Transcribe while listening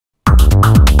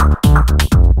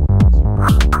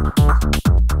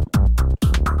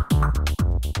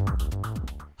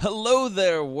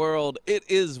there, world. It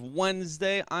is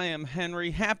Wednesday. I am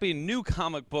Henry. Happy New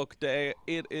Comic Book Day.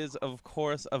 It is, of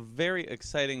course, a very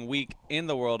exciting week in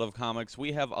the world of comics.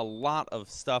 We have a lot of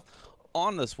stuff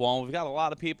on this wall. We've got a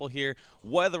lot of people here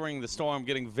weathering the storm,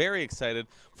 getting very excited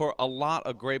for a lot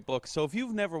of great books. So if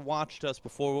you've never watched us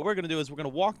before, what we're going to do is we're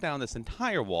going to walk down this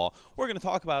entire wall. We're going to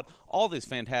talk about all these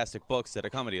fantastic books that are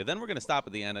coming to you. Then we're going to stop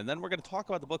at the end, and then we're going to talk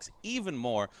about the books even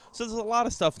more. So there's a lot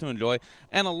of stuff to enjoy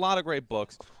and a lot of great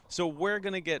books. So we're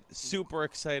going to get super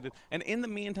excited. And in the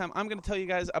meantime, I'm going to tell you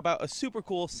guys about a super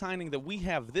cool signing that we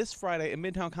have this Friday in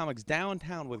Midtown Comics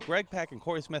downtown with Greg Pak and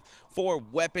Corey Smith for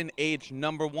Weapon H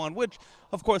 #1, which,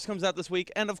 of course, comes out this week.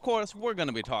 And, of course, we're going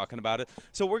to be talking about it.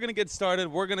 So we're going to get started.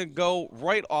 We're going to go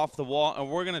right off the wall, and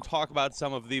we're going to talk about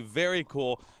some of the very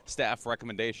cool staff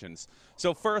recommendations.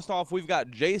 So first off, we've got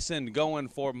Jason going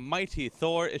for Mighty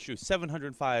Thor, issue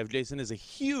 705. Jason is a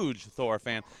huge Thor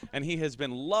fan, and he has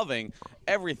been loving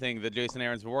everything that Jason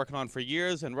Aaron's been working on for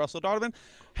years, and Russell Donovan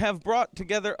have brought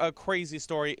together a crazy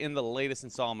story in the latest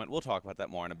installment. We'll talk about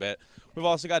that more in a bit. We've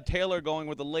also got Taylor going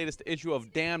with the latest issue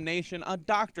of Damnation, a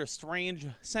Doctor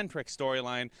Strange-centric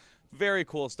storyline. Very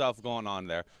cool stuff going on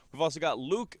there. We've also got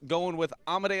Luke going with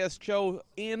Amadeus Cho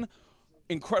in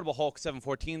Incredible Hulk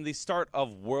 714, the start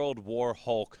of World War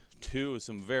Hulk 2.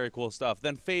 Some very cool stuff.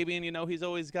 Then Fabian, you know, he's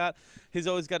always got his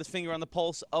finger on the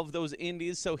pulse of those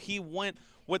indies, so he went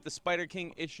with the Spider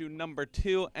King issue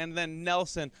 #2, and then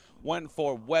Nelson went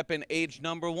for Weapon H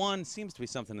 #1. Seems to be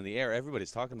something in the air.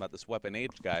 Everybody's talking about this Weapon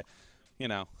H guy. You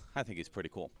know, I think he's pretty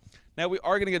cool. Now, we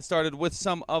are going to get started with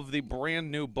some of the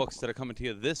brand new books that are coming to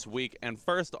you this week. And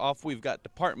first off, we've got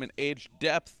Department H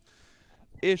Depth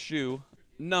issue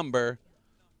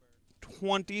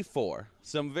 #24.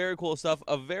 Some very cool stuff.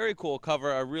 A very cool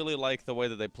cover. I really like the way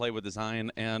that they play with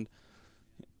design. And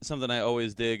something I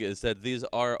always dig is that these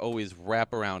are always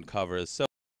wraparound covers. So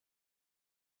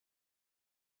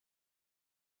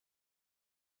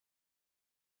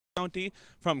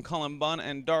from Cullen Bunn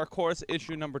and Dark Horse,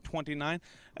 issue #29,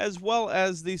 as well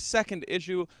as the second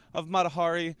issue of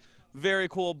Matahari, very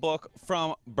cool book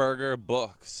from Burger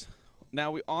Books. Now,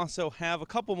 we also have a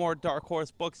couple more Dark Horse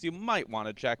books you might want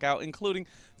to check out, including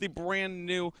the brand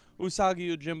new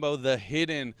Usagi Yojimbo, The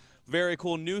Hidden. Very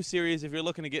cool new series. If you're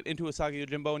looking to get into Usagi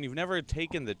Yojimbo and you've never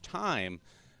taken the time,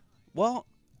 well,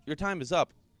 your time is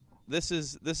up. This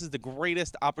is the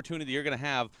greatest opportunity you're going to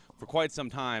have for quite some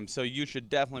time, so you should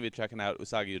definitely be checking out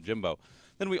Usagi Yojimbo.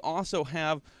 Then we also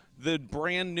have the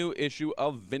brand new issue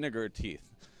of Vinegar Teeth.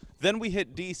 Then we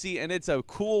hit DC, and it's a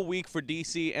cool week for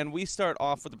DC, and we start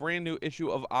off with the brand new issue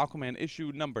of Aquaman,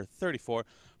 issue #34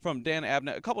 from Dan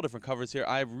Abnett. A couple different covers here.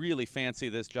 I really fancy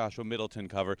this Joshua Middleton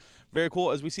cover. Very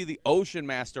cool, as we see the Ocean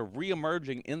Master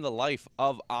re-emerging in the life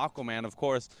of Aquaman. Of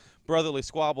course, brotherly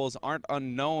squabbles aren't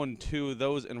unknown to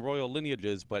those in royal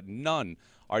lineages, but none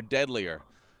are deadlier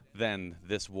than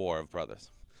this war of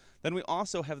brothers. Then we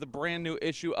also have the brand new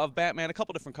issue of Batman. A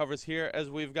couple different covers here,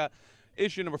 as we've got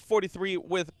issue #43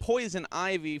 with Poison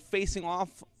Ivy facing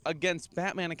off against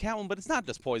Batman and Catwoman, but it's not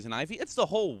just Poison Ivy, it's the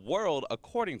whole world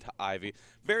according to Ivy.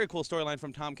 Very cool storyline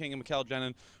from Tom King and Mikel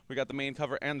Janin. We got the main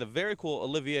cover and the very cool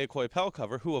Olivier Coipel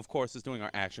cover, who of course is doing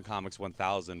our Action Comics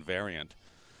 1000 variant.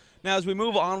 Now, as we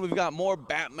move on, we've got more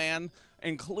Batman,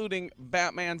 including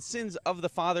Batman Sins of the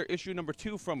Father, issue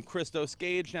 #2 from Christos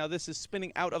Gage. Now, this is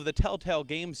spinning out of the Telltale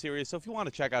Game series, so if you want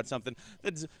to check out something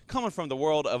that's coming from the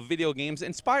world of video games,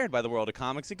 inspired by the world of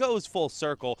comics, it goes full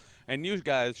circle, and you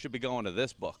guys should be going to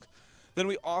this book. Then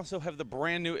we also have the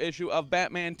brand new issue of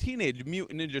Batman Teenage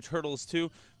Mutant Ninja Turtles 2.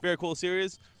 Very cool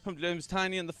series from James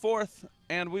Tynion IV.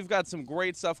 And we've got some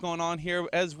great stuff going on here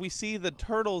as we see the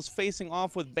Turtles facing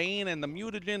off with Bane and the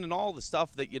Mutagen and all the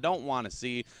stuff that you don't want to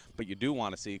see, but you do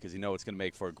want to see because you know it's going to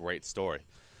make for a great story.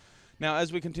 Now,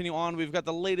 as we continue on, we've got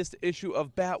the latest issue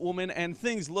of Batwoman, and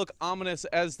things look ominous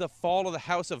as the fall of the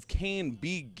House of Kane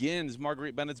begins.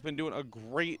 Marguerite Bennett's been doing a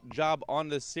great job on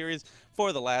this series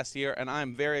for the last year, and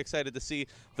I'm very excited to see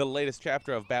the latest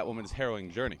chapter of Batwoman's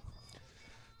harrowing journey.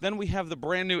 Then we have the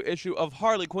brand new issue of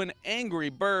Harley Quinn,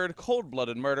 Angry Bird,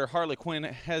 Cold-Blooded Murder. Harley Quinn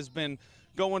has been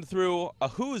going through a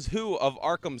who's who of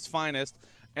Arkham's finest,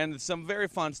 and some very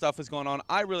fun stuff is going on.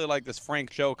 I really like this Frank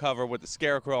Cho cover with the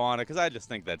Scarecrow on it because I just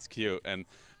think that's cute and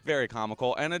very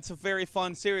comical. And it's a very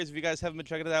fun series. If you guys haven't been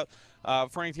checking it out,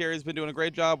 Frank Thierry has been doing a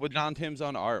great job with John Timms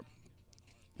on art.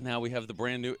 Now we have the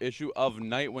brand new issue of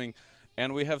Nightwing,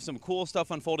 and we have some cool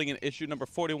stuff unfolding in issue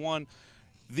 #41.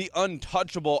 The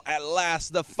Untouchable, at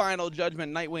last, the final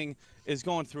judgment. Nightwing is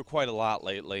going through quite a lot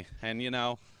lately, and you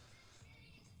know,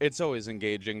 it's always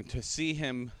engaging to see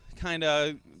him kind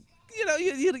of, you know,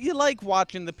 you like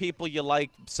watching the people you like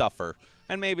suffer,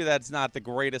 And maybe that's not the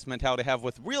greatest mentality to have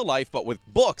with real life, but with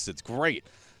books, it's great.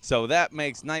 So that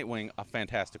makes Nightwing a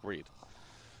fantastic read.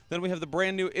 Then we have the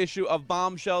brand new issue of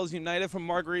Bombshells United from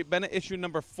Marguerite Bennett, issue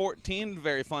number 14.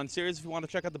 Very fun series. If you want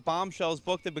to check out the Bombshells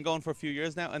book, they've been going for a few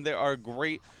years now, and they are a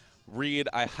great read.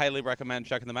 I highly recommend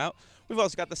checking them out. We've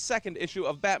also got the second issue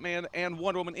of Batman and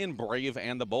Wonder Woman in Brave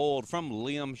and the Bold from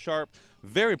Liam Sharp.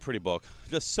 Very pretty book.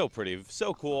 Just so pretty,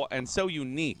 so cool, and so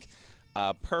unique.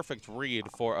 Perfect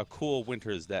read for a cool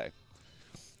winter's day.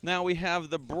 Now we have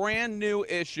the brand new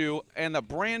issue and the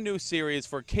brand new series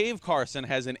for Cave Carson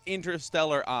has an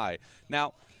interstellar eye.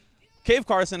 Now, Cave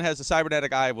Carson has a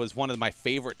cybernetic eye was one of my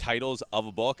favorite titles of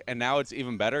a book, and now it's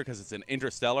even better because it's an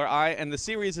interstellar eye, and the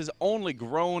series has only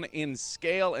grown in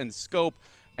scale and scope,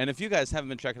 and if you guys haven't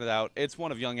been checking it out, it's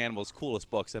one of Young Animal's coolest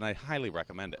books, and I highly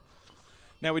recommend it.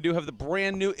 Now we do have the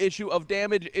brand new issue of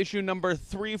Damage, issue number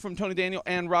 3 from Tony Daniel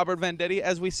and Robert Venditti,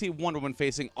 as we see Wonder Woman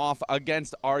facing off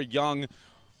against our young,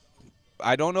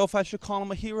 I don't know if I should call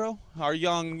him a hero, our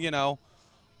young,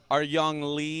 our young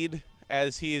lead,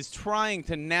 as he is trying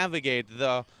to navigate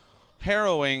the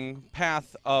harrowing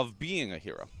path of being a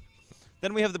hero.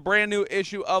 Then we have the brand new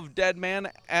issue of Dead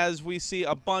Man, as we see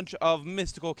a bunch of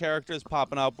mystical characters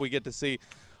popping up. We get to see,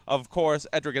 of course,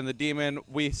 Edric and the Demon.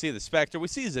 We see the Spectre. We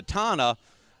see Zatanna,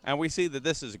 and we see that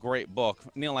this is a great book.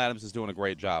 Neil Adams is doing a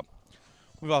great job.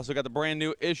 We've also got the brand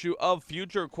new issue of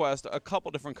Future Quest, a couple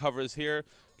different covers here.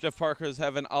 Jeff Parker is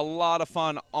having a lot of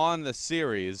fun on the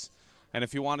series. And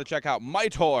if you want to check out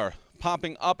Mighty Thor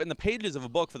popping up in the pages of a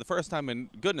book for the first time in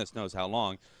goodness knows how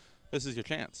long, this is your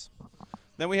chance.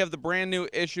 Then we have the brand new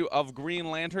issue of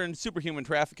Green Lantern, Superhuman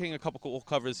Trafficking, a couple cool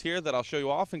covers here that I'll show you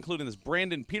off, including this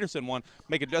Brandon Peterson one,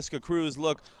 making Jessica Cruz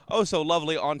look oh so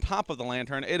lovely on top of the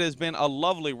lantern. It has been a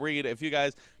lovely read. If you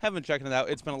guys haven't checked it out,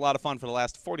 it's been a lot of fun for the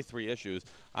last 43 issues.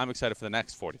 I'm excited for the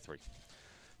next 43.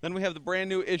 Then we have the brand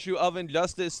new issue of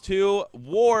Injustice 2,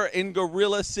 War in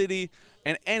Gorilla City.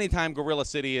 And anytime Gorilla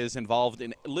City is involved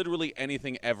in literally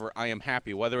anything ever, I am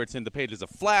happy. Whether it's in the pages of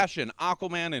Flash and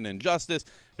Aquaman and Injustice,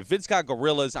 if it's got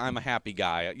gorillas, I'm a happy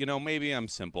guy. Maybe I'm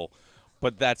simple,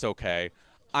 but that's okay.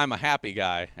 I'm a happy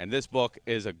guy, and this book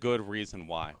is a good reason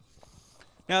why.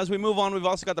 Now, as we move on, we've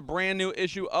also got the brand new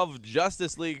issue of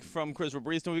Justice League from Chris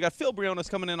Robrista. We've got Phil Briones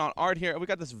coming in on art here, and we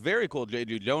got this very cool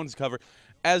J.J. Jones cover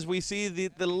as we see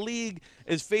the League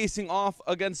is facing off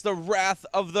against the wrath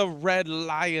of the Red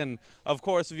Lion. Of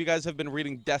course, if you guys have been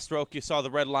reading Deathstroke, you saw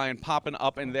the Red Lion popping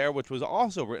up in there, which was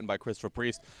also written by Christopher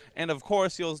Priest. And of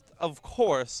course, you'll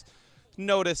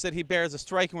notice that he bears a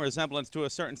striking resemblance to a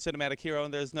certain cinematic hero,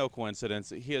 and there's no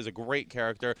coincidence. He is a great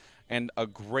character and a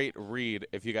great read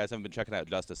if you guys haven't been checking out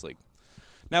Justice League.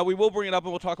 Now, we will bring it up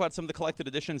and we'll talk about some of the collected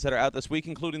editions that are out this week,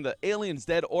 including the Aliens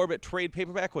Dead Orbit trade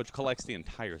paperback, which collects the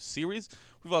entire series.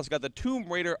 We've also got the Tomb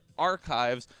Raider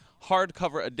Archives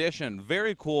hardcover edition.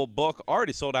 Very cool book,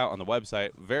 already sold out on the website.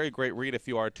 Very great read if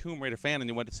you are a Tomb Raider fan and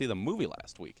you went to see the movie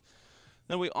last week.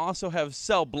 Then we also have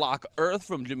Cell Block Earth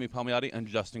from Jimmy Palmiotti and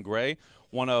Justin Gray,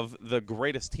 one of the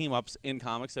greatest team-ups in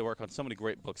comics. They work on so many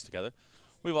great books together.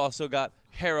 We've also got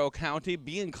Harrow County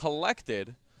being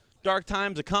collected. Dark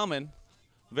Times A-Comin'.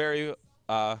 Very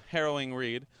harrowing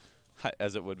read,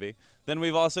 as it would be. Then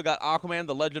we've also got Aquaman,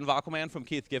 The Legend of Aquaman from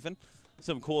Keith Giffen.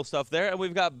 Some cool stuff there. And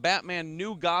we've got Batman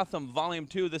New Gotham Volume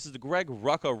 2. This is the Greg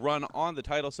Rucka run on the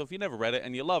title. So if you never read it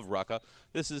and you love Rucka,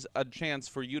 this is a chance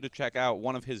for you to check out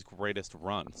one of his greatest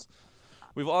runs.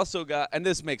 We've also got, and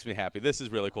this makes me happy, this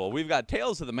is really cool. We've got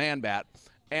Tales of the Man-Bat.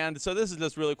 And so this is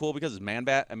just really cool because it's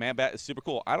Man-Bat, and Man-Bat is super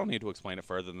cool. I don't need to explain it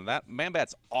further than that.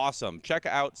 Man-Bat's awesome. Check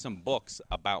out some books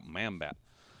about Man-Bat.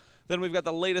 Then we've got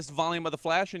the latest volume of The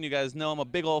Flash, and you guys know I'm a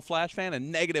big old Flash fan, and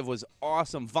Negative was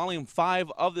awesome. Volume 5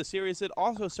 of the series. It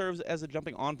also serves as a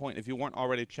jumping on point if you weren't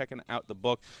already checking out the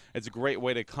book. It's a great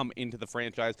way to come into the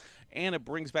franchise, and it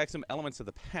brings back some elements of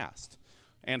the past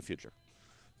and future.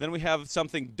 Then we have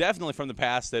something definitely from the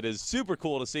past that is super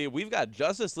cool to see. We've got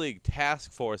Justice League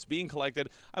Task Force being collected.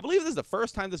 I believe this is the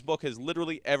first time this book has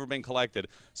literally ever been collected.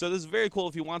 So this is very cool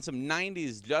if you want some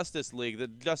 90s Justice League. The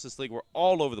Justice League were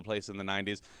all over the place in the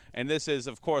 90s. And this is,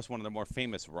 of course, one of their more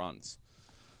famous runs.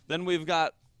 Then we've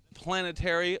got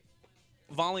Planetary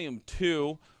Volume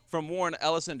 2 from Warren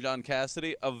Ellis and John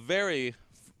Cassidy. A very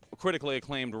critically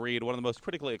acclaimed read, one of the most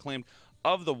critically acclaimed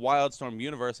of the Wildstorm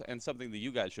universe, and something that you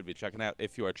guys should be checking out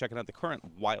if you are checking out the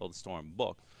current Wildstorm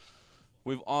book.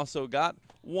 We've also got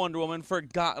Wonder Woman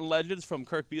Forgotten Legends from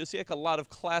Kurt Busiek, a lot of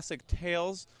classic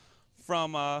tales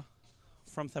from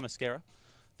Themyscira.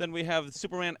 Then we have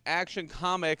Superman Action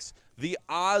Comics, The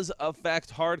Oz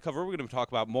Effect hardcover. We're going to talk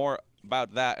about more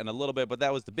about that in a little bit, but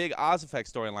that was the big Oz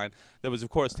Effect storyline that was, of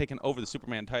course, taken over the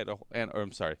Superman title, or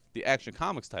I'm sorry, the Action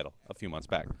Comics title a few months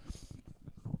back.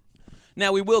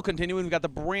 Now we will continue, and we've got the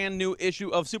brand new issue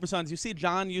of Super Sons. You see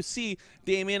John, you see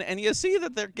Damian, and you see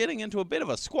that they're getting into a bit of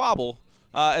a squabble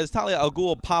as Talia al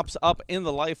Ghul pops up in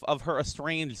the life of her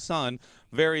estranged son.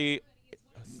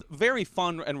 Very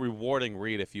fun and rewarding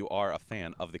read if you are a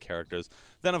fan of the characters.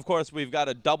 Then, of course, we've got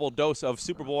a double dose of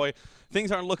Superboy.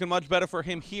 Things aren't looking much better for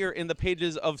him here in the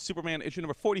pages of Superman issue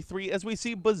number 43 as we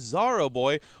see Bizarro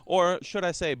Boy, or should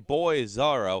I say Boy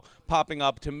Zorro, popping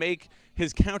up to make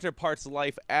his counterpart's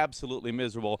life absolutely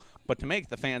miserable, but to make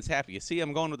the fans happy. You see,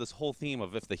 I'm going with this whole theme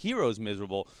of if the hero's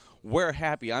miserable, we're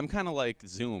happy. I'm kind of like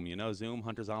Zoom, you know, Zoom,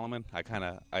 Hunter Zolomon.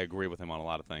 I agree with him on a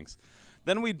lot of things.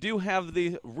 Then we do have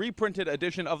the reprinted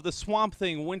edition of the Swamp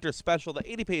Thing Winter Special, the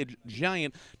 80-page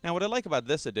giant. Now, what I like about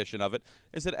this edition of it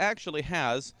is it actually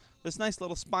has this nice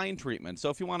little spine treatment. So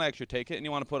if you want to actually take it and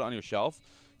you want to put it on your shelf,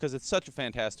 because it's such a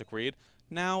fantastic read,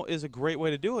 now is a great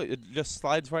way to do it. It just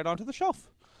slides right onto the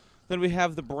shelf. Then we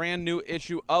have the brand new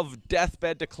issue of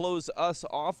Deathbed to close us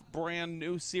off. Brand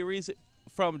new series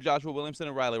from Joshua Williamson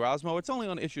and Riley Rosmo. It's only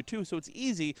on issue 2, so it's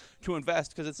easy to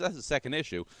invest because it's a second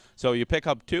issue. So you pick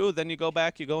up 2, then you go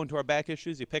back, you go into our back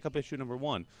issues, you pick up issue number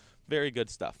 1. Very good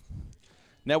stuff.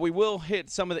 Now we will hit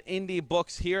some of the indie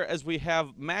books here as we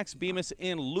have Max Bemis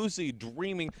in Lucy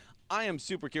Dreaming. I am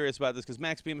super curious about this because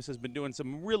Max Bemis has been doing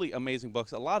some really amazing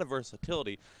books, a lot of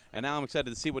versatility, and now I'm excited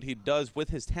to see what he does with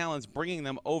his talents, bringing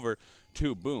them over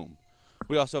to Boom.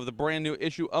 We also have the brand new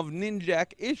issue of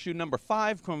Ninjak, issue number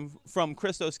 5 from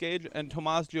Christos Gage and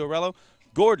Tomas Giorello.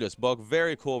 Gorgeous book,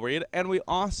 very cool read. And we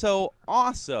also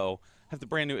have the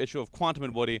brand new issue of Quantum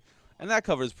and Woody, and that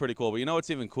cover is pretty cool. But you know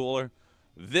what's even cooler?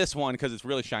 This one, because it's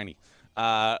really shiny.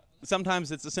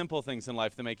 Sometimes it's the simple things in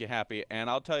life that make you happy, and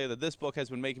I'll tell you that this book has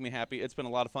been making me happy. It's been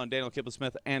a lot of fun. Daniel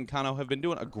Kibble-Smith and Kano have been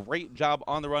doing a great job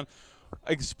on the run,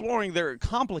 exploring their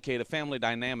complicated family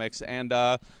dynamics and,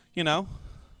 you know,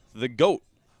 the goat,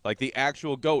 like the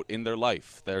actual goat in their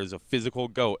life. There's a physical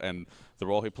goat and the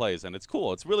role he plays, and it's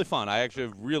cool. It's really fun. I actually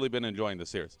have really been enjoying this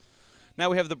series. Now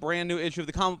we have the brand new issue of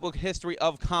the Comic Book History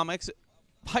of Comics,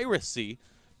 Piracy,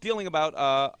 dealing about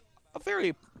a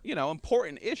very, you know,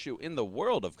 important issue in the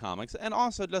world of comics, and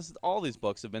also just all these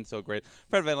books have been so great.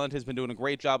 Fred Van Lent has been doing a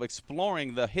great job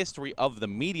exploring the history of the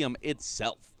medium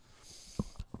itself.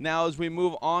 Now, as we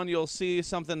move on, you'll see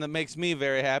something that makes me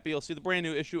very happy. You'll see the brand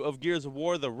new issue of Gears of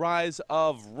War, The Rise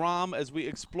of Rom, as we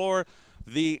explore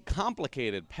the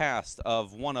complicated past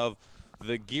of one of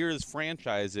the Gears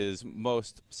franchise's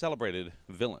most celebrated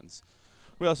villains.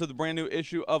 We also have the brand new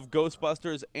issue of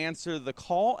Ghostbusters Answer the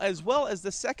Call, as well as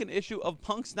the second issue of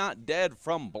Punk's Not Dead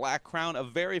from Black Crown, a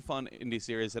very fun indie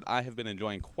series that I have been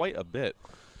enjoying quite a bit.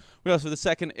 We also have the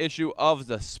second issue of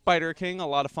The Spider King, a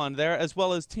lot of fun there, as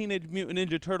well as Teenage Mutant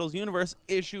Ninja Turtles Universe,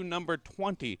 issue number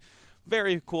 20.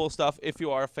 Very cool stuff if you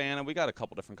are a fan, and we got a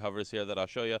couple different covers here that I'll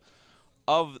show you,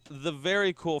 of the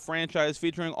very cool franchise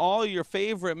featuring all your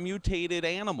favorite mutated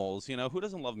animals. You know, who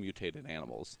doesn't love mutated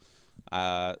animals?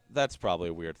 That's probably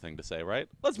a weird thing to say, right?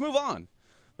 Let's move on.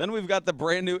 Then we've got the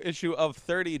brand new issue of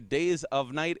 30 Days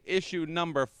of Night, issue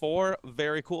number 4.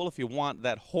 Very cool if you want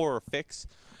that horror fix.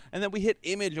 And then we hit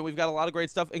Image, and we've got a lot of great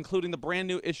stuff, including the brand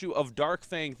new issue of Dark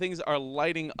Fang. Things are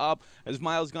lighting up as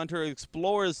Miles Gunter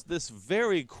explores this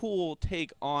very cool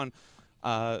take on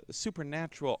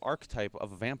supernatural archetype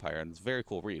of a vampire, and it's a very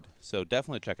cool read. So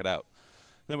definitely check it out.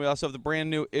 Then we also have the brand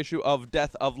new issue of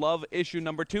Death of Love, issue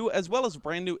number 2, as well as a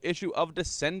brand new issue of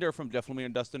Descender from Jeff Lemire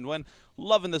and Dustin Nguyen.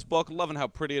 Loving this book, loving how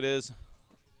pretty it is.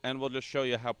 And we'll just show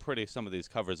you how pretty some of these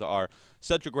covers are.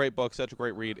 Such a great book, such a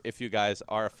great read if you guys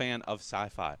are a fan of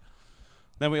sci-fi.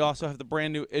 Then we also have the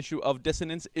brand new issue of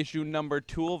Dissonance, issue number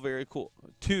 2, very cool.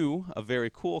 A very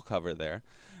cool cover there.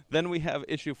 Then we have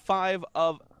issue 5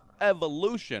 of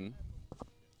Evolution.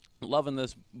 Loving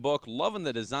this book, loving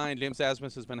the design. James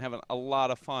Asmus has been having a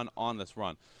lot of fun on this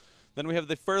run. Then we have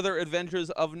the further adventures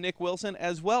of Nick Wilson,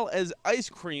 as well as Ice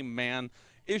Cream Man,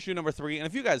 issue number 3. And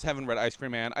if you guys haven't read Ice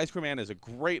Cream Man is a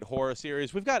great horror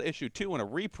series. We've got issue 2 in a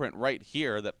reprint right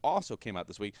here that also came out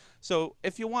this week. So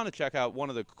if you want to check out one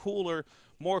of the cooler,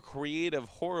 more creative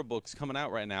horror books coming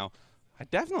out right now, I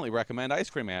definitely recommend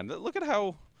Ice Cream Man. Look at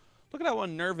how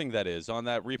unnerving that is on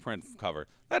that reprint cover.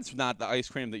 That's not the ice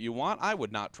cream that you want. I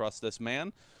would not trust this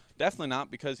man. Definitely not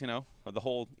because, you know, of the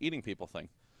whole eating people thing.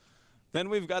 Then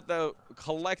we've got the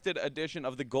collected edition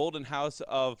of the Golden House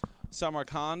of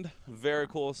Samarkand. Very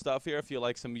cool stuff here if you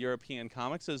like some European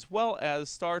comics, as well as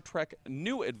Star Trek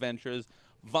New Adventures,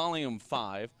 Volume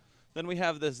 5. Then we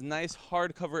have this nice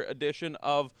hardcover edition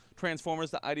of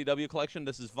Transformers, the IDW collection.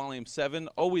 This is volume 7,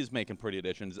 always making pretty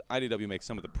editions. IDW makes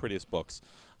some of the prettiest books.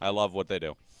 I love what they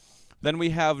do. Then we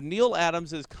have Neil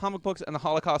Adams' Comic Books and the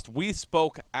Holocaust. We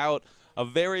spoke out, a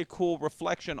very cool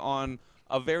reflection on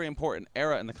a very important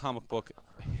era in the comic book,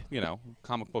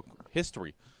 comic book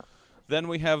history. Then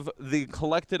we have the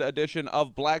collected edition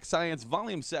of Black Science,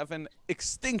 Volume 7,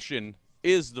 Extinction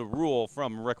is the Rule,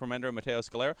 from Rick Remender and Matteo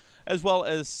Scalera, as well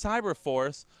as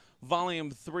Cyberforce,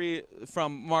 Volume 3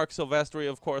 from Mark Silvestri,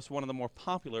 of course, one of the more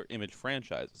popular Image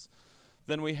franchises.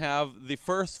 Then we have the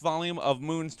first volume of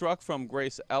Moonstruck from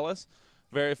Grace Ellis.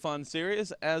 Very fun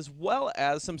series, as well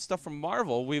as some stuff from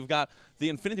Marvel. We've got the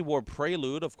Infinity War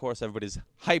Prelude. Of course, everybody's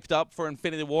hyped up for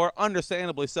Infinity War,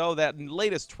 understandably so. That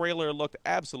latest trailer looked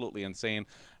absolutely insane.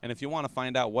 And if you want to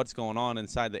find out what's going on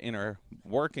inside the inner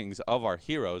workings of our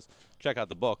heroes, check out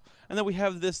the book. And then we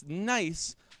have this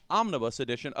nice omnibus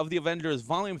edition of the Avengers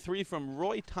Volume 3 from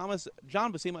Roy Thomas,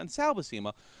 John Buscema, and Sal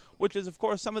Buscema, which is, of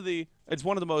course, it's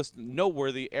one of the most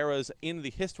noteworthy eras in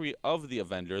the history of the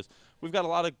Avengers. We've got a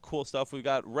lot of cool stuff. We've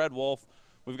got Red Wolf.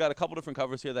 We've got a couple different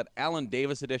covers here. That Alan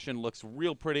Davis edition looks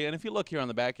real pretty. And if you look here on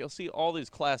the back, you'll see all these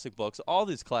classic books, all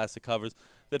these classic covers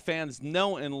that fans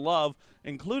know and love,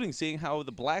 including seeing how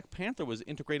the Black Panther was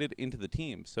integrated into the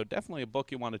team. So definitely a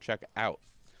book you want to check out.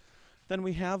 Then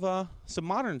we have some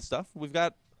modern stuff. We've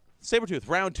got Sabretooth,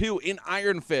 Round 2 in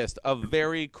Iron Fist, a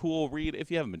very cool read.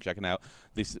 If you haven't been checking out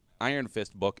this Iron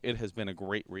Fist book, it has been a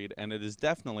great read, and it is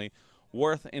definitely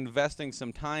worth investing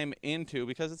some time into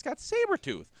because it's got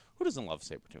Sabretooth. Who doesn't love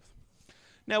Sabretooth?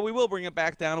 Now, we will bring it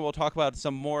back down, and we'll talk about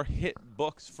some more hit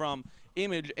books from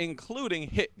Image, including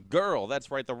Hit Girl.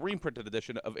 That's right, the reprinted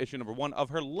edition of issue number 1 of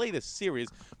her latest series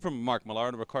from Mark Millar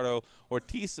and Ricardo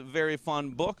Ortiz. Very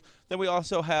fun book. Then we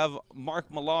also have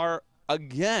Mark Millar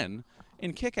again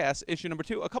in Kick-Ass issue number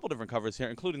 2, a couple different covers here,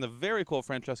 including the very cool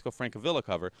Francesco Francavilla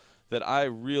cover that I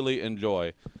really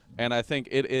enjoy. And I think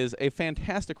it is a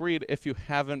fantastic read if you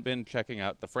haven't been checking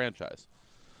out the franchise.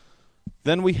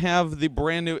 Then we have the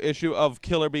brand new issue of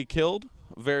Kill or Be Killed.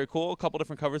 Very cool. A couple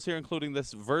different covers here, including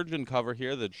this Virgin cover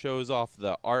here that shows off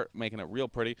the art, making it real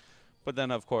pretty. But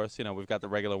then, of course, we've got the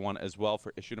regular one as well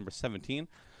for issue number 17.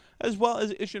 As well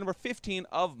as issue number 15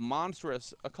 of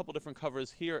Monstrous. A couple different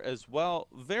covers here as well.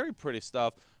 Very pretty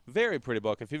stuff. Very pretty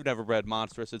book. If you've never read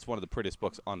Monstrous, it's one of the prettiest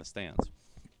books on the stands.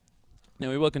 Now,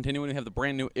 we will continue, and we have the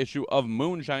brand new issue of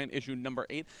Moonshine, issue number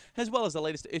 8, as well as the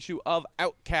latest issue of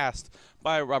Outcast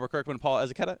by Robert Kirkman and Paul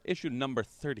Ezeketa, issue number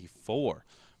 34.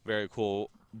 Very cool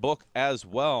book as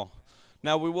well.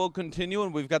 Now, we will continue,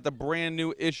 and we've got the brand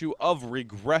new issue of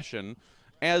Regression,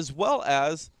 as well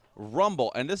as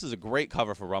Rumble, and this is a great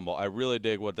cover for Rumble. I really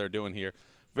dig what they're doing here.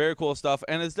 Very cool stuff,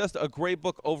 and it's just a great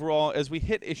book overall as we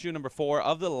hit issue number 4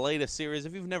 of the latest series.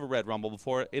 If you've never read Rumble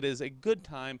before, it is a good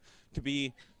time to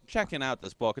be checking out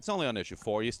this book. It's only on issue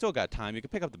 4. You still got time. You can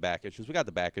pick up the back issues. We got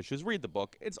the back issues. Read the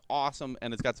book. It's awesome,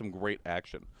 and it's got some great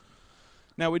action.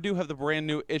 Now, we do have the brand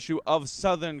new issue of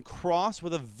Southern Cross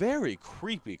with a very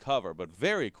creepy cover, but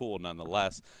very cool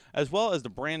nonetheless, as well as the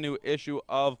brand new issue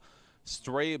of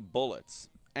Stray Bullets.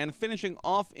 And finishing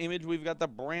off Image, we've got the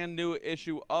brand new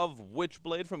issue of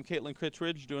Witchblade from Caitlin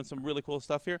Kittredge, doing some really cool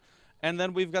stuff here. And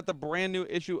then we've got the brand new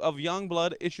issue of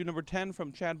Youngblood, issue number 10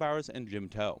 from Chad Bowers and Jim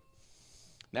Toe.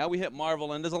 Now we hit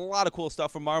Marvel, and there's a lot of cool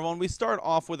stuff from Marvel, and we start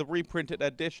off with a reprinted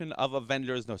edition of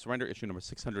Avengers No Surrender, issue number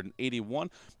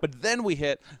 681. But then we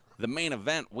hit the main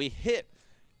event. We hit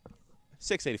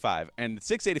 685, and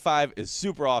 685 is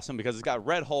super awesome because it's got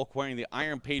Red Hulk wearing the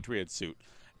Iron Patriot suit,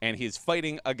 and he's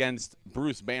fighting against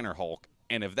Bruce Banner Hulk.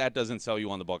 And if that doesn't sell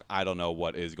you on the book, I don't know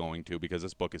what is going to, because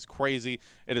this book is crazy.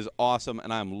 It is awesome,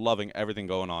 and I'm loving everything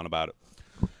going on about it.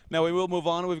 Now, we will move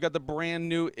on. We've got the brand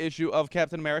new issue of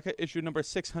Captain America, issue number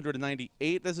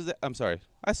 698. This is I'm sorry,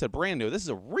 I said brand new. This is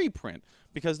a reprint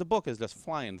because the book is just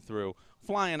flying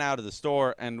out of the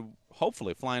store, and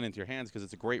hopefully flying into your hands because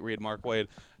it's a great read. Mark Waid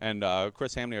and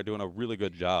Chris Hamney are doing a really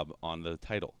good job on the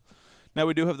title. Now,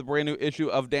 we do have the brand new issue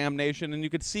of Damnation, and you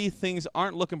can see things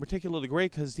aren't looking particularly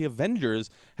great because the Avengers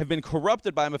have been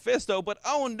corrupted by Mephisto, but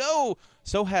oh no,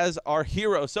 so has our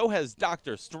hero, so has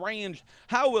Doctor Strange.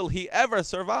 How will he ever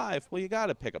survive? Well, you got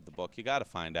to pick up the book. You got to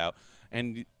find out,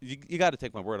 and you got to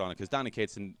take my word on it because Donny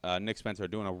Cates and Nick Spencer are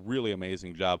doing a really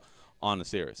amazing job on the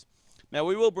series. Now,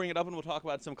 we will bring it up, and we'll talk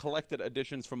about some collected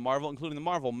editions from Marvel, including the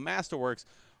Marvel Masterworks,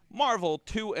 Marvel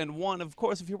 2-in-1. Of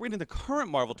course, if you're reading the current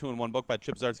Marvel 2-in-1 book by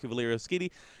Chip Zdarsky, Valerio Schiti,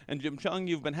 and Jim Chung,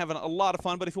 you've been having a lot of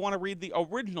fun. But if you want to read the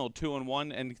original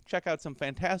 2-in-1 and check out some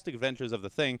fantastic adventures of the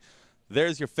Thing,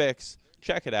 there's your fix.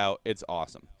 Check it out. It's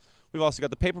awesome. We've also got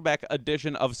the paperback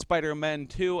edition of Spider-Man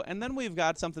 2, and then we've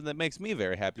got something that makes me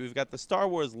very happy. We've got the Star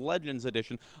Wars Legends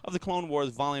edition of the Clone Wars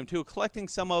Volume 2, collecting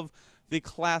some of the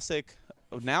classic,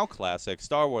 now classic,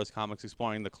 Star Wars comics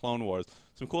exploring the Clone Wars.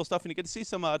 Some cool stuff, and you get to see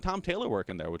some Tom Taylor work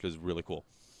in there, which is really cool.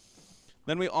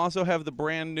 Then we also have the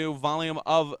brand new volume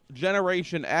of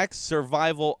Generation X,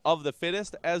 Survival of the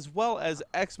Fittest, as well as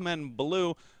X-Men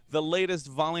Blue, the latest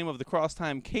volume of the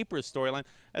Cross-Time Capers storyline,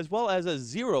 as well as a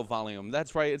Zero volume.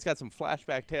 That's right, it's got some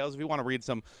flashback tales. If you want to read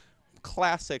some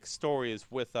classic stories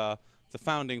with the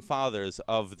founding fathers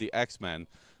of the X-Men,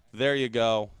 there you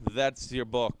go. That's your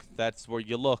book. That's where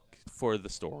you look for the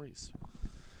stories.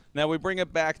 Now we bring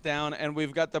it back down, and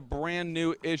we've got the brand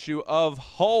new issue of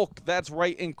Hulk. That's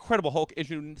right, Incredible Hulk,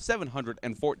 issue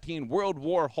 714. World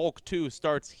War Hulk 2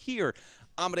 starts here.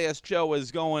 Amadeus Cho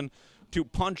is going to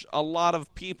punch a lot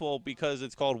of people because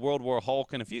it's called World War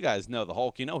Hulk. And if you guys know the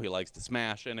Hulk, you know he likes to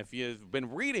smash. And if you've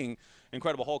been reading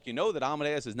Incredible Hulk, you know that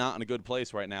Amadeus is not in a good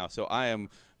place right now. So I am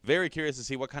very curious to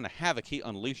see what kind of havoc he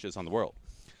unleashes on the world.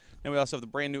 And we also have the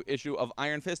brand new issue of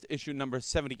Iron Fist, issue number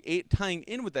 78, tying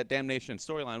in with that Damnation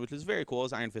storyline, which is very cool,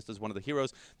 as Iron Fist is one of the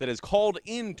heroes that is called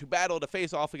into battle to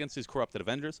face off against his corrupted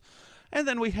Avengers. And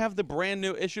then we have the brand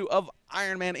new issue of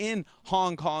Iron Man in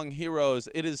Hong Kong Heroes.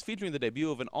 It is featuring the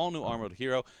debut of an all-new armored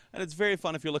hero, and it's very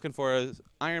fun if you're looking for an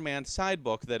Iron Man side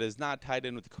book that is not tied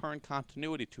in with the current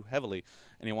continuity too heavily,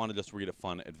 and you want to just read a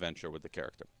fun adventure with the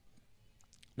character.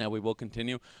 Now we will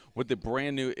continue with the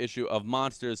brand new issue of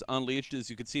Monsters Unleashed. As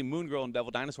you can see, Moon Girl and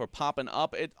Devil Dinosaur popping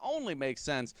up. It only makes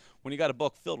sense when you got a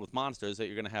book filled with monsters that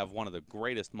you're going to have one of the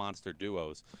greatest monster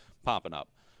duos popping up.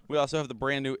 We also have the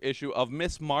brand new issue of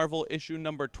Miss Marvel, issue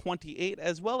number 28,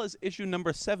 as well as issue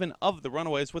number 7 of The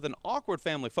Runaways with an awkward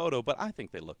family photo, but I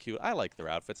think they look cute. I like their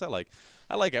outfits. I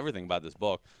like everything about this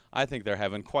book. I think they're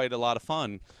having quite a lot of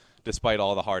fun, despite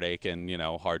all the heartache and, you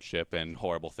know, hardship and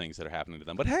horrible things that are happening to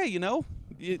them. But hey, you know,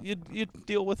 you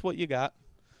deal with what you got.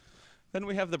 Then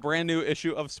we have the brand new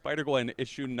issue of Spider-Gwen,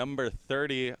 issue number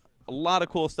 30. A lot of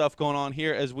cool stuff going on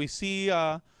here as we see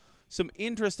some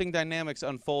interesting dynamics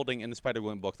unfolding in the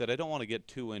Spider-Gwen book that I don't want to get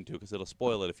too into because it'll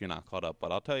spoil it if you're not caught up.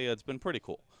 But I'll tell you, it's been pretty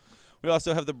cool. We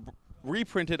also have the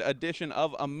reprinted edition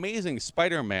of Amazing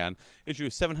Spider-Man, issue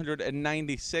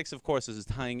 796. Of course, this is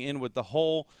tying in with the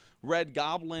whole Red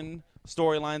Goblin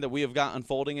storyline that we have got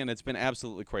unfolding, and it's been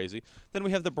absolutely crazy. Then we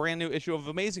have the brand new issue of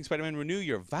Amazing Spider-Man Renew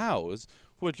Your Vows,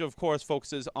 which of course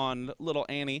focuses on little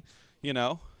Annie, you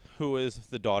know, who is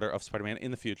the daughter of Spider-Man in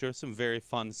the future. Some very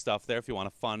fun stuff there. If you want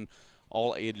a fun,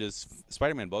 all-ages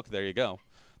Spider-Man book, there you go.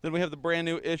 Then we have the brand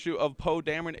new issue of Poe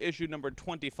Dameron, issue number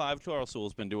 25. Charles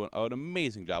Sewell's been doing an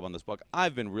amazing job on this book.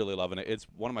 I've been really loving it. It's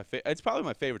one of my it's probably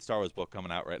my favorite Star Wars book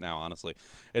coming out right now, honestly.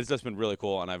 It's just been really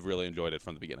cool, and I've really enjoyed it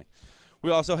from the beginning. We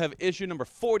also have issue number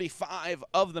 45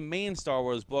 of the main Star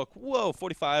Wars book. Whoa,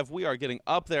 45. We are getting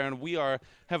up there, and we are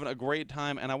having a great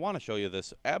time. And I want to show you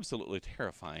this absolutely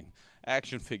terrifying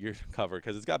action figure cover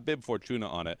because it's got Bib Fortuna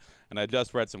on it. And I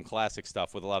just read some classic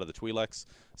stuff with a lot of the Twi'leks,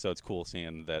 so it's cool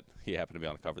seeing that he happened to be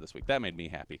on the cover this week. That made me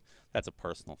happy. That's a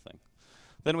personal thing.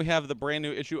 Then we have the brand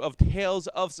new issue of Tales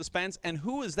of Suspense. And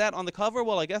who is that on the cover?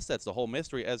 Well, I guess that's the whole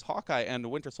mystery, as Hawkeye and the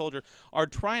Winter Soldier are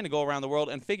trying to go around the world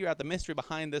and figure out the mystery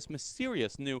behind this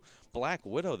mysterious new Black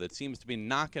Widow that seems to be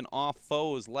knocking off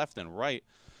foes left and right.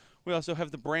 We also have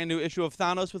the brand new issue of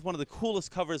Thanos with one of the coolest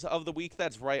covers of the week.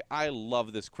 That's right, I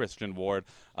love this Christian Ward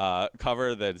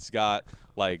cover that's got,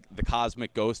 like, the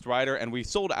Cosmic Ghost Rider. And we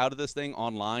sold out of this thing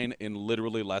online in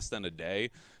literally less than a day.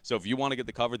 So if you want to get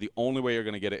the cover, the only way you're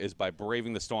going to get it is by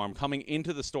braving the storm, coming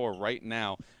into the store right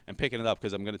now and picking it up,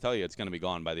 because I'm going to tell you it's going to be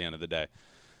gone by the end of the day.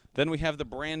 Then we have the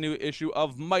brand new issue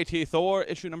of Mighty Thor,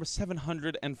 issue number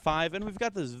 705. And we've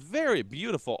got this very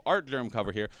beautiful art germ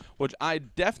cover here, which I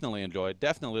definitely enjoy.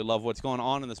 Definitely love what's going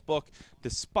on in this book,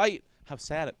 despite how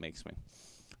sad it makes me.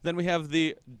 Then we have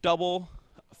the double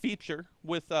feature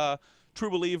with True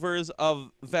Believers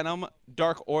of Venom,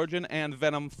 Dark Origin, and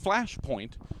Venom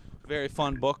Flashpoint. Very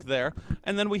fun book there.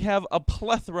 And then we have a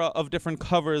plethora of different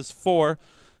covers for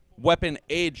Weapon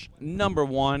H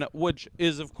 #1, which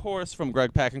is, of course, from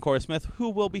Greg Pak and Corey Smith, who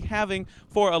will be having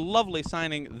for a lovely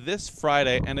signing this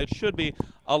Friday, and it should be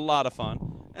a lot of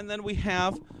fun. And then we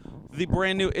have the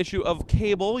brand new issue of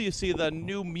Cable. You see the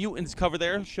New Mutants cover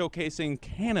there, showcasing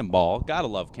Cannonball. Gotta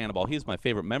love Cannonball. He's my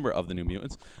favorite member of the New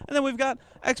Mutants. And then we've got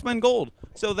X-Men Gold.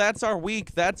 So that's our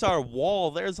week. That's our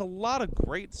wall. There's a lot of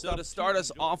great stuff. So to start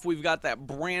us off, we've got that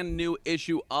brand new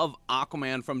issue of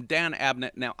Aquaman from Dan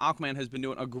Abnett. Now, Aquaman has been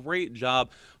doing a great job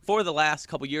for the last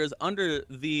couple years under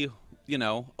the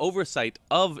oversight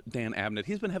of Dan Abnett.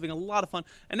 He's been having a lot of fun,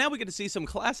 and now we get to see some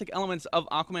classic elements of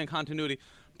Aquaman continuity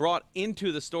brought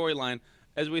into the storyline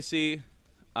as we see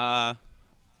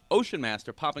Ocean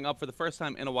Master popping up for the first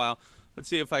time in a while. Let's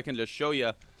see if I can just show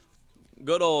you.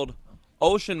 Good old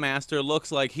Ocean Master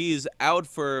looks like he's out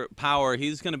for power.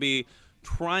 He's going to be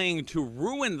trying to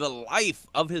ruin the life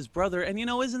of his brother. And,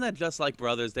 isn't that just like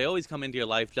brothers? They always come into your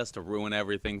life just to ruin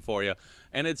everything for you.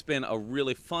 And it's been a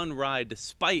really fun ride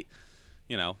despite,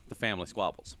 the family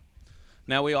squabbles.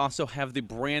 Now we also have the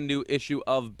brand new issue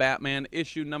of Batman,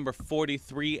 issue number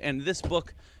 43. And this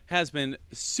book has been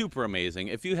super amazing.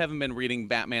 If you haven't been reading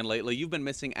Batman lately, you've been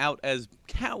missing out as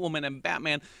Catwoman and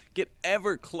Batman get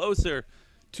ever closer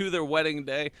to their wedding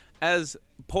day as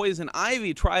Poison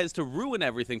Ivy tries to ruin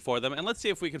everything for them. And let's see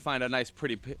if we can find a nice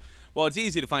pretty well, it's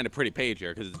easy to find a pretty page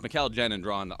here because it's Mikkel Jennin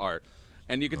drawing the art.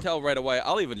 And you can tell right away,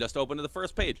 I'll even just open to the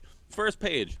first page. First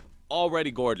page,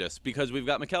 already gorgeous because we've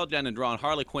got Mikkel Jennin drawing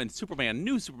Harley Quinn, Superman,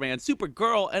 New Superman,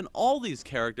 Supergirl, and all these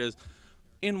characters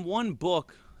in one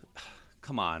book.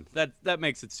 Come on, that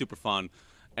makes it super fun,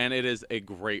 and it is a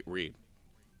great read.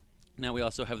 Now we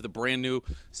also have the brand new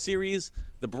series,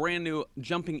 the brand new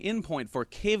jumping in point for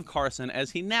Cave Carson, as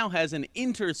he now has an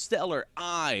interstellar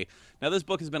eye. Now this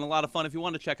book has been a lot of fun. If you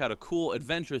want to check out a cool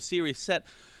adventure series set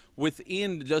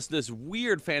within just this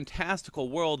weird,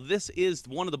 fantastical world, this is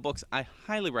one of the books I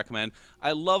highly recommend.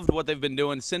 I loved what they've been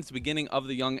doing since the beginning of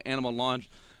the Young Animal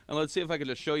launch. And let's see if I can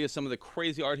just show you some of the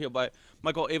crazy art here by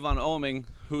Michael Avon Oeming,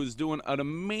 who's doing an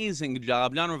amazing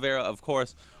job. John Rivera, of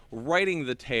course, writing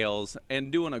the tales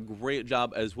and doing a great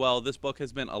job as well. This book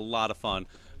has been a lot of fun,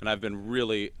 and I've been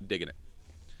really digging it.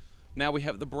 Now we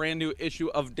have the brand new issue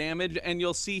of Damage, and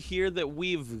you'll see here that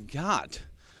we've got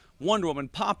Wonder Woman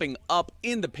popping up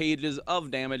in the pages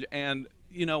of Damage, and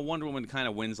Wonder Woman kind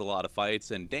of wins a lot of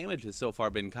fights, and Damage has so far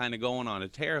been kind of going on a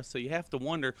tear, so you have to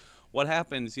wonder what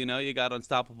happens. You got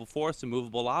Unstoppable Force,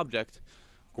 Immovable Object.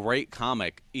 Great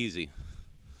comic, easy.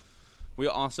 We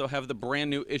also have the brand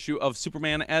new issue of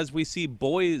Superman as we see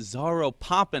Boy Zorro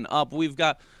popping up. We've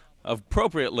got,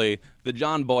 appropriately, the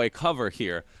John Boy cover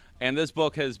here. And this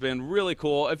book has been really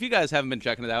cool. If you guys haven't been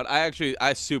checking it out,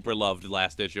 I super loved the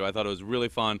last issue. I thought it was really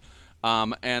fun.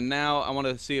 And now I want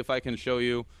to see if I can show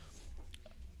you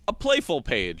a playful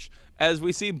page as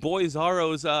we see Boy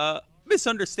Zorro's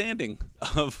misunderstanding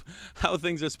of how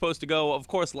things are supposed to go. Of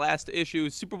course, last issue,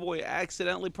 Superboy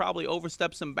accidentally probably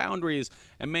overstepped some boundaries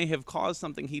and may have caused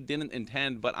something he didn't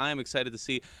intend, but I am excited to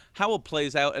see how it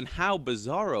plays out and how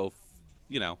Bizarro,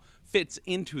 fits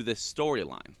into this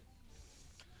storyline.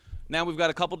 Now we've got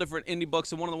a couple different indie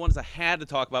books, and one of the ones I had to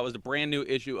talk about was the brand new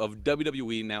issue of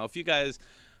WWE. Now, if you guys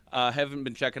haven't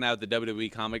been checking out the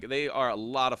WWE comic, they are a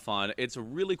lot of fun. It's a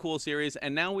really cool series,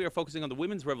 and now we are focusing on the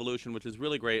Women's Revolution, which is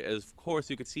really great. As of course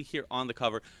you can see here on the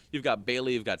cover, you've got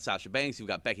Bayley, you've got Sasha Banks, you've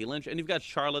got Becky Lynch, and you've got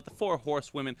Charlotte, the 4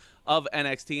 horsewomen of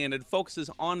NXT, and it focuses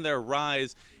on their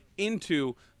rise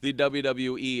into the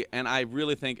WWE, and I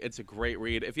really think it's a great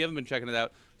read. If you haven't been checking it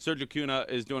out, Sergio Cuna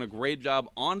is doing a great job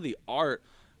on the art.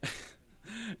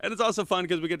 And it's also fun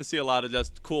because we get to see a lot of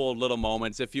just cool little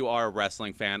moments. If you are a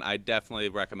wrestling fan, I definitely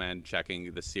recommend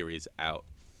checking the series out.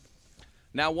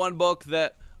 Now, one book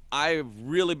that I've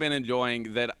really been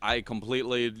enjoying that I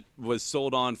completely was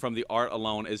sold on from the art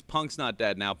alone is Punk's Not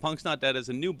Dead. Now, Punk's Not Dead is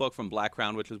a new book from Black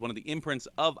Crown, which is one of the imprints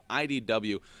of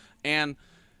IDW. And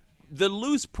the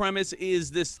loose premise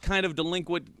is this kind of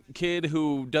delinquent kid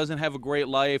who doesn't have a great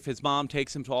life. His mom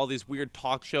takes him to all these weird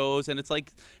talk shows, and it's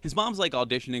like his mom's like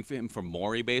auditioning for him for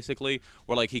Maury, basically,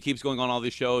 where like he keeps going on all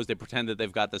these shows. They pretend that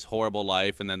they've got this horrible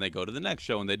life, and then they go to the next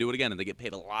show and they do it again, and they get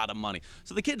paid a lot of money.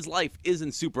 So the kid's life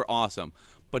isn't super awesome.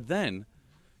 But then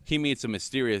he meets a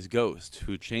mysterious ghost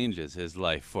who changes his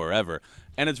life forever.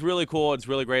 And it's really cool. It's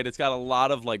really great. It's got a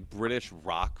lot of like British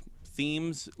rock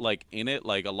themes like in it,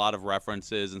 like a lot of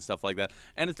references and stuff like that,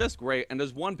 and it's just great. And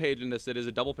there's one page in this that is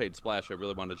a double page splash I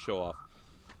really wanted to show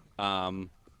off.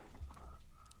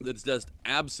 That's just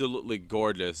absolutely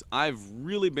gorgeous. I've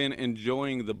really been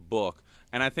enjoying the book,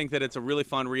 and I think that it's a really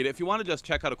fun read. If you want to just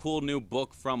check out a cool new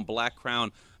book from Black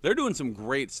Crown, they're doing some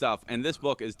great stuff, and this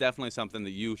book is definitely something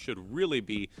that you should really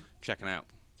be checking out.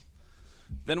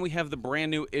 Then we have the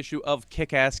brand new issue of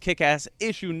Kick-Ass, Kick-Ass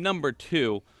issue number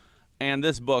 2. And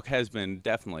this book has been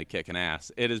definitely kicking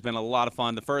ass. It has been a lot of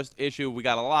fun. The first issue, we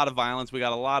got a lot of violence. We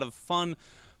got a lot of fun,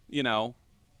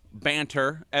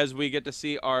 banter as we get to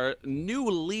see our new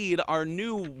lead, our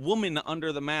new woman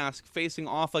under the mask facing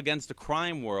off against a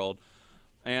crime world.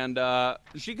 And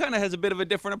she kind of has a bit of a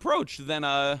different approach than,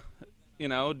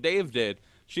 Dave did.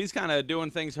 She's kind of doing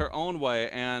things her own way.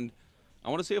 And I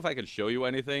want to see if I can show you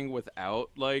anything without,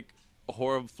 like,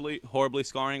 horribly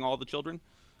scarring all the children.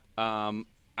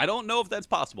 I don't know if that's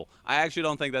possible. I actually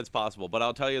don't think that's possible, but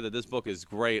I'll tell you that this book is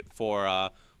great for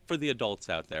the adults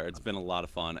out there. It's been a lot of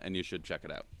fun, and you should check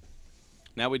it out.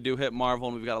 Now we do hit Marvel,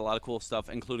 and we've got a lot of cool stuff,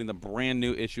 including the brand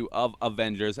new issue of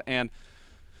Avengers. And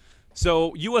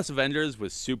so U.S. Avengers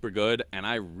was super good, and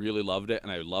I really loved it, and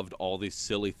I loved all these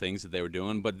silly things that they were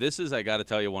doing. But this is, I got to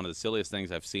tell you, one of the silliest things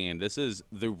I've seen. This is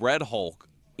the Red Hulk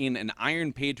in an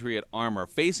Iron Patriot armor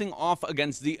facing off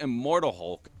against the Immortal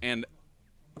Hulk, and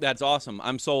that's awesome.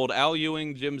 I'm sold. Al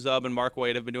Ewing, Jim Zub, and Mark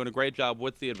Waid have been doing a great job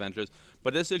with the Adventures.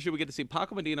 But this issue, we get to see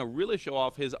Paco Medina really show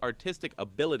off his artistic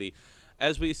ability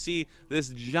as we see this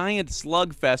giant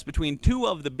slugfest between two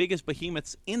of the biggest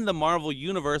behemoths in the Marvel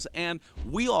Universe, and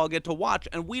we all get to watch,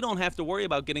 and we don't have to worry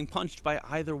about getting punched by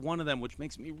either one of them, which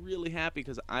makes me really happy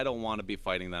because I don't want to be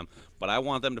fighting them, but I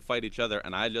want them to fight each other,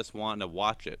 and I just want to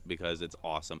watch it because it's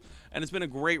awesome. And it's been a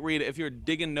great read. If you're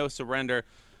digging No Surrender,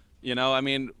 you know, I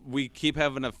mean, we keep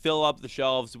having to fill up the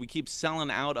shelves. We keep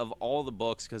selling out of all the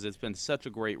books because it's been such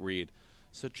a great read.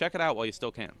 So check it out while you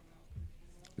still can.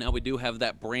 Now we do have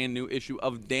that brand new issue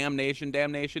of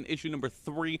Damnation, issue number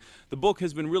 3. The book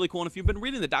has been really cool, and if you've been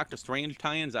reading the Doctor Strange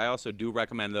tie-ins, I also do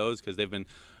recommend those because they've been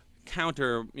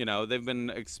counterpoint.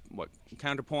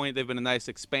 They've been a nice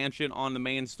expansion on the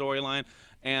main storyline,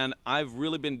 and I've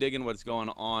really been digging what's going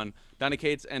on. Donny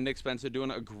Cates and Nick Spencer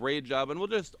doing a great job, and we'll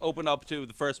just open up to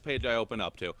the first page I open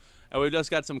up to, and we've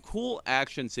just got some cool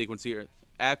action sequences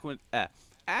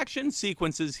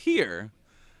here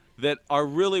that are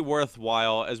really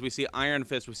worthwhile as we see Iron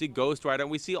Fist, we see Ghost Rider,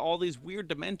 and we see all these weird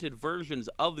demented versions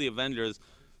of the Avengers.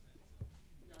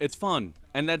 It's fun,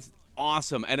 and that's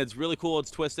awesome, and it's really cool, it's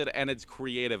twisted, and it's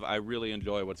creative. I really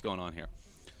enjoy what's going on here.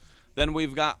 Then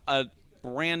we've got a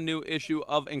brand new issue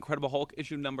of Incredible Hulk,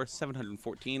 issue number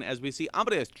 714, as we see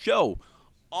Amadeus Cho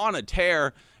on a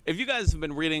tear. If you guys have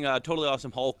been reading Totally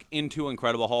Awesome Hulk into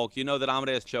Incredible Hulk, you know that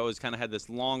Amadeus Cho has kind of had this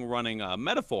long-running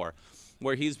metaphor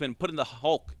where he's been putting the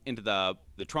Hulk into the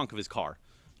trunk of his car,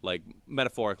 like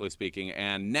metaphorically speaking,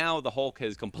 and now the Hulk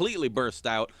has completely burst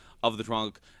out of the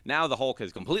trunk. Now the Hulk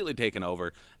has completely taken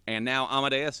over, and now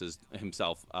Amadeus is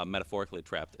himself metaphorically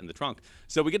trapped in the trunk.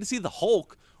 So we get to see the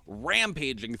Hulk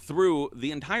rampaging through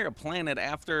the entire planet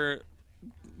after,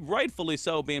 rightfully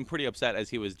so, being pretty upset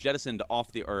as he was jettisoned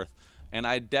off the Earth. And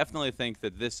I definitely think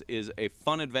that this is a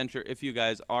fun adventure if you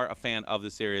guys are a fan of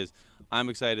the series. I'm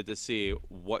excited to see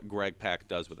what Greg Pak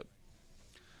does with it.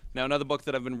 Now, another book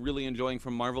that I've been really enjoying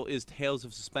from Marvel is Tales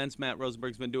of Suspense. Matt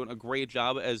Rosenberg's been doing a great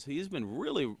job as he's been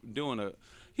really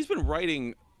he's been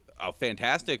writing a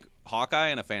fantastic Hawkeye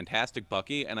and a fantastic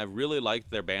Bucky, and I really liked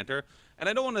their banter. And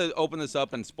I don't want to open this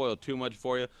up and spoil too much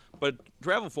for you, but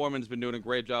Travel Foreman's been doing a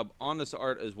great job on this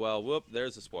art as well. Whoop,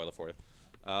 there's a spoiler for you.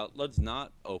 Let's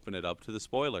not open it up to the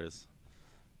spoilers.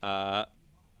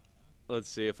 Let's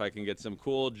see if I can get some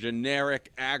cool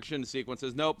generic action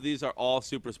sequences. Nope, these are all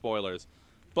super spoilers.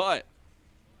 But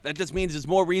that just means there's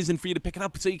more reason for you to pick it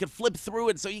up so you can flip through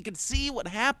it so you can see what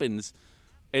happens.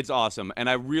 It's awesome, and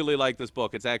I really like this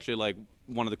book. It's actually like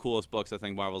one of the coolest books I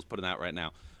think Marvel's putting out right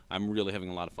now. I'm really having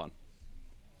a lot of fun.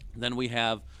 Then we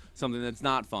have something that's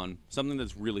not fun, something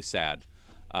that's really sad.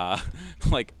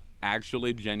 Like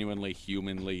actually genuinely,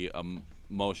 humanly,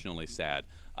 emotionally sad.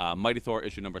 Mighty Thor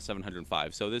issue number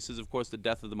 705. So this is, of course, the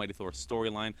death of the Mighty Thor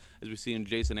storyline. As we see,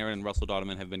 Jason Aaron and Russell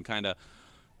Dauterman have been kind of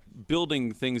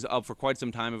building things up for quite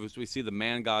some time. As we see the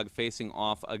Mangog facing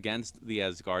off against the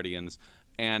Asgardians,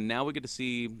 and now we get to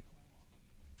see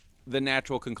the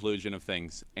natural conclusion of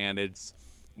things, and it's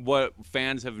what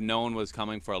fans have known was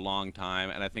coming for a long time,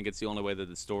 and I think it's the only way that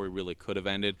the story really could have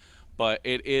ended. But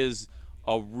it is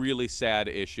a really sad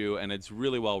issue, and it's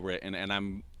really well written,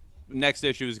 and next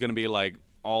issue is going to be like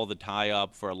all the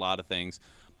tie-up for a lot of things.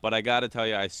 But I got to tell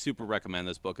you, I super recommend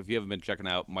this book. If you haven't been checking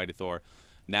out Mighty Thor,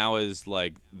 now is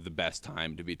like the best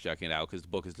time to be checking it out because the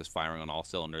book is just firing on all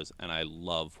cylinders, and I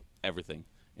love everything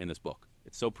in this book.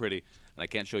 It's so pretty, and I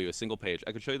can't show you a single page.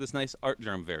 I could show you this nice art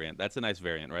germ variant. That's a nice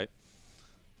variant, right?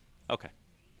 Okay.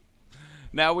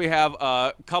 Now we have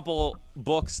a couple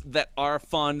books that are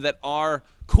fun, that are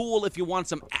cool if you want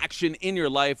some action in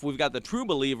your life. We've got the True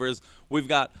Believers. We've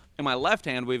got, in my left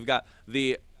hand, we've got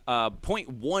the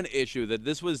 .1 issue. That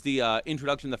this was the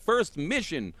introduction, the first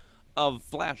mission of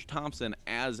Flash Thompson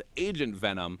as Agent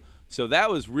Venom. So that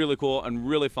was really cool and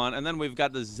really fun. And then we've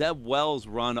got the Zeb Wells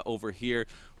run over here.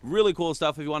 Really cool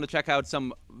stuff if you want to check out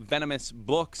some Venomous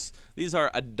books. These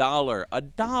are $1.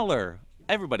 $1.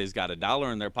 Everybody's got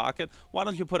 $1 in their pocket. Why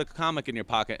don't you put a comic in your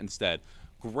pocket instead?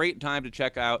 Great time to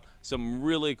check out some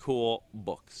really cool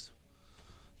books.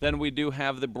 Then we do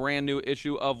have the brand new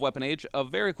issue of Weapon H, a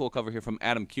very cool cover here from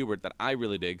Adam Kubert that I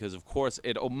really dig because, of course,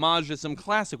 it homages some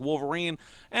classic Wolverine,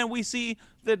 and we see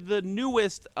that the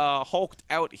newest hulked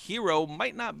out hero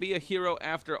might not be a hero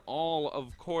after all.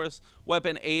 Of course,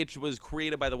 Weapon H was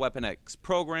created by the Weapon X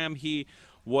program. He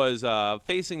was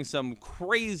facing some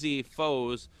crazy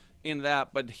foes in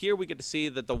that, but here we get to see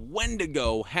that the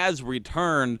Wendigo has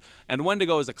returned, and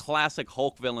Wendigo is a classic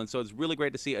Hulk villain, so it's really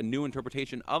great to see a new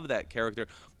interpretation of that character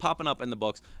popping up in the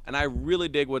books, and I really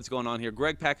dig what's going on here.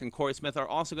 Greg Pak and Corey Smith are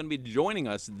also going to be joining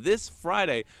us this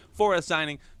Friday for a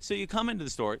signing, so you come into the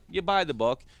store, you buy the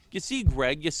book, you see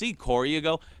Greg, you see Corey, you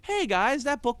go, hey guys,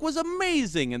 that book was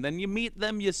amazing, and then you meet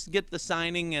them, you get the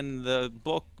signing, and the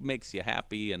book makes you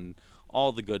happy, and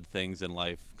all the good things in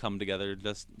life come together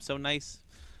just so nice.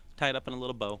 Tied up in a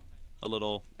little bow, a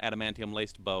little adamantium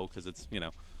laced bow, because it's, you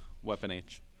know, Weapon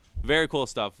H. Very cool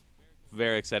stuff.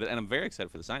 Very excited, and I'm very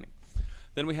excited for the signing.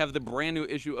 Then we have the brand new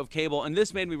issue of Cable, and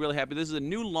this made me really happy. This is a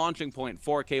new launching point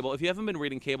for Cable. If you haven't been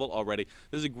reading Cable already,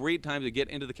 this is a great time to get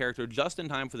into the character just in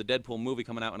time for the Deadpool movie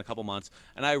coming out in a couple months.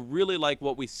 And I really like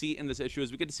what we see in this issue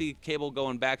is we get to see Cable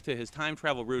going back to his time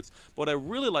travel roots. But what I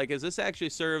really like is this actually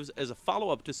serves as a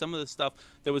follow-up to some of the stuff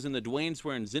that was in the Dwayne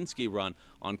Swerenzinski run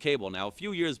on Cable. Now, a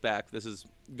few years back, this is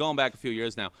going back a few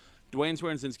years now, Dwayne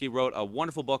Swerenzinski wrote a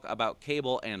wonderful book about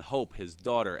Cable and Hope, his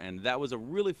daughter, and that was a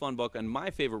really fun book and my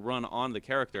favorite run on the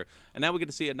character. And now we get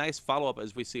to see a nice follow-up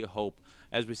as we see Hope,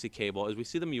 as we see Cable, as we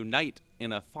see them unite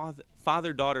in a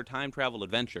father-daughter time travel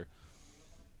adventure.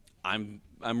 I'm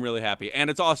really happy, and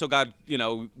it's also got, you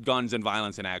know, guns and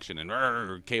violence and action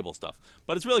and Cable stuff,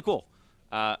 but it's really cool.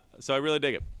 So I really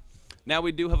dig it. Now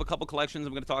we do have a couple collections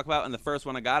I'm going to talk about, and the first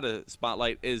one I got to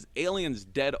spotlight is Aliens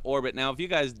Dead Orbit. Now, if you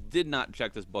guys did not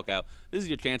check this book out, this is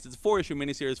your chance. It's a 4-issue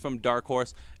miniseries from Dark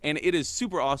Horse, and it is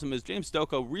super awesome as James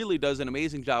Stokoe really does an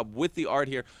amazing job with the art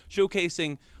here,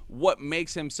 showcasing what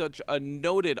makes him such a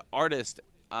noted artist,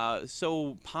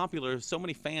 so popular, so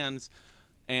many fans,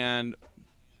 and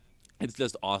it's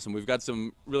just awesome. We've got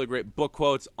some really great book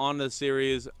quotes on the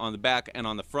series, on the back and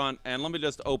on the front, and let me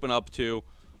just open up to...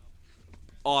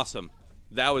 Awesome.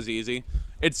 That was easy.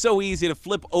 It's so easy to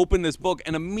flip open this book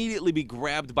and immediately be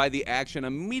grabbed by the action,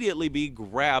 immediately be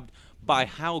grabbed by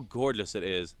how gorgeous it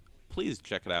is. Please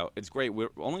check it out. It's great. We're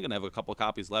only going to have a couple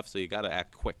copies left, so you got to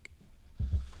act quick.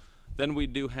 Then we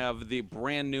do have the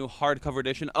brand new hardcover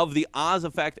edition of The Oz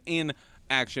Effect in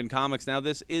Action Comics. Now,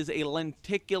 this is a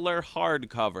lenticular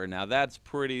hardcover. Now, that's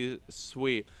pretty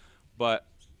sweet, but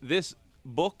this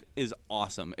book is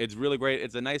awesome. It's really great.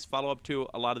 It's a nice follow-up to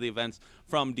a lot of the events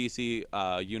from DC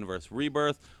Universe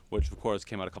Rebirth, which of course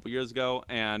came out a couple years ago,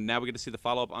 and now we get to see the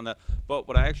follow-up on that. But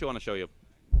what I actually want to show you,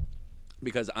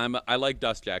 because I like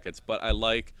dust jackets, but I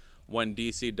like when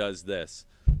DC does this,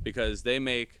 because they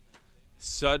make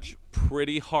such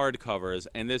pretty hardcovers,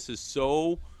 and this is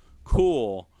so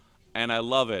cool, and I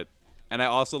love it. And I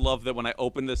also love that when I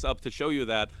open this up to show you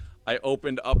that, I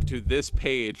opened up to this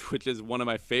page, which is one of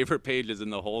my favorite pages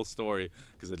in the whole story,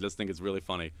 because I just think it's really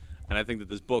funny. And I think that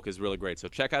this book is really great. So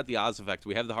check out The Oz Effect.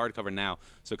 We have the hardcover now.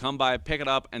 So come by, pick it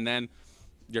up, and then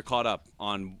you're caught up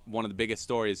on one of the biggest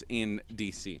stories in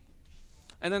DC.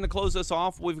 And then to close us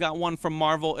off, we've got one from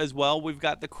Marvel as well. We've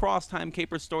got the Cross-Time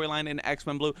Caper storyline in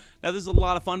X-Men Blue. Now, this is a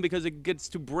lot of fun because it gets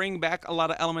to bring back a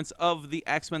lot of elements of the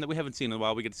X-Men that we haven't seen in a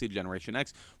while. We get to see Generation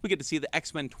X. We get to see the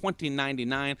X-Men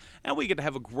 2099. And we get to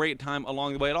have a great time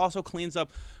along the way. It also cleans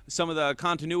up some of the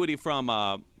continuity from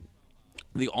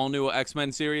the all-new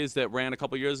X-Men series that ran a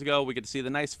couple years ago. We get to see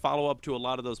the nice follow-up to a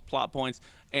lot of those plot points.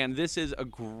 And this is a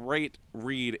great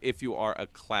read if you are a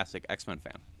classic X-Men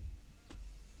fan.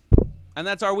 And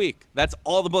that's our week. That's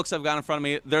all the books I've got in front of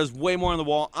me. There's way more on the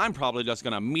wall. I'm probably just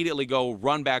going to immediately go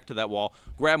run back to that wall,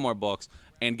 grab more books,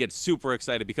 and get super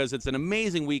excited because it's an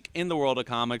amazing week in the world of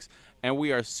comics, and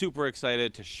we are super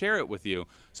excited to share it with you.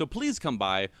 So please come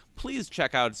by. Please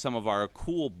check out some of our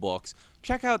cool books.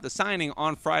 Check out the signing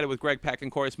on Friday with Greg Pak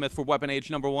and Corey Smith for Weapon Age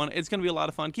 #1. It's going to be a lot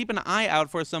of fun. Keep an eye out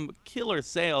for some killer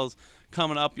sales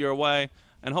coming up your way,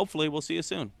 and hopefully we'll see you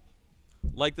soon.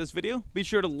 Like this video? Be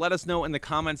sure to let us know in the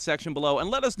comments section below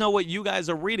and let us know what you guys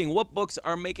are reading. What books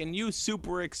are making you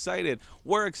super excited?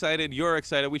 We're excited. You're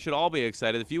excited. We should all be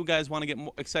excited. If you guys want to get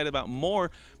excited about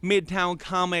more Midtown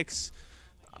Comics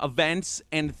events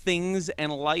and things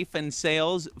and life and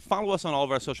sales, follow us on all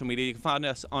of our social media. You can find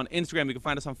us on Instagram. You can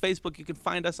find us on Facebook. You can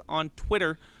find us on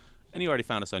Twitter. And you already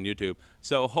found us on YouTube.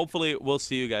 So hopefully we'll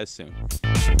see you guys soon.